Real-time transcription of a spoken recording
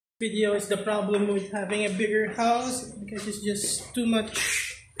Video is the problem with having a bigger house because it's just too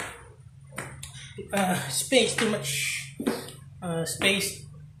much space, too much space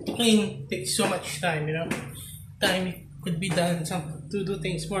to clean takes so much time, you know. Time could be done some to do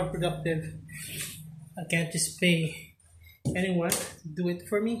things more productive. I can't just pay anyone to do it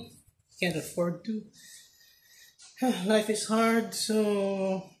for me. Can't afford to. Life is hard,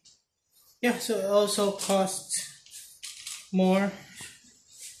 so yeah, so it also costs more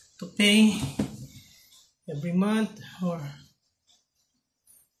to pay every month, or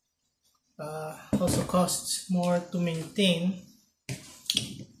also costs more to maintain.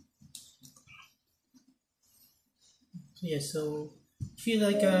 Yeah, so I feel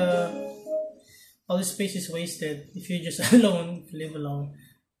like all the space is wasted if you're just alone, if you live alone.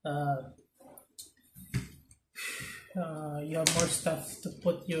 Uh, you have more stuff to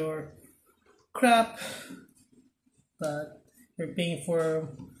put your crap, but you're paying for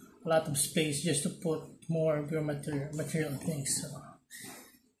a lot of space just to put more of your material things. So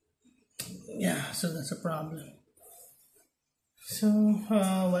yeah, so that's a problem. So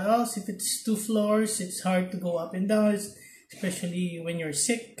what else? If it's 2 floors, it's hard to go up and down, especially when you're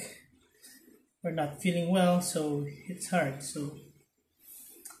sick or not feeling well. So it's hard. So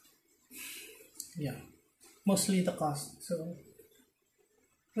yeah, mostly the cost. So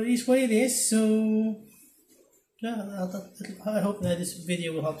it is what it is. So yeah, I hope that this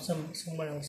video will help someone else.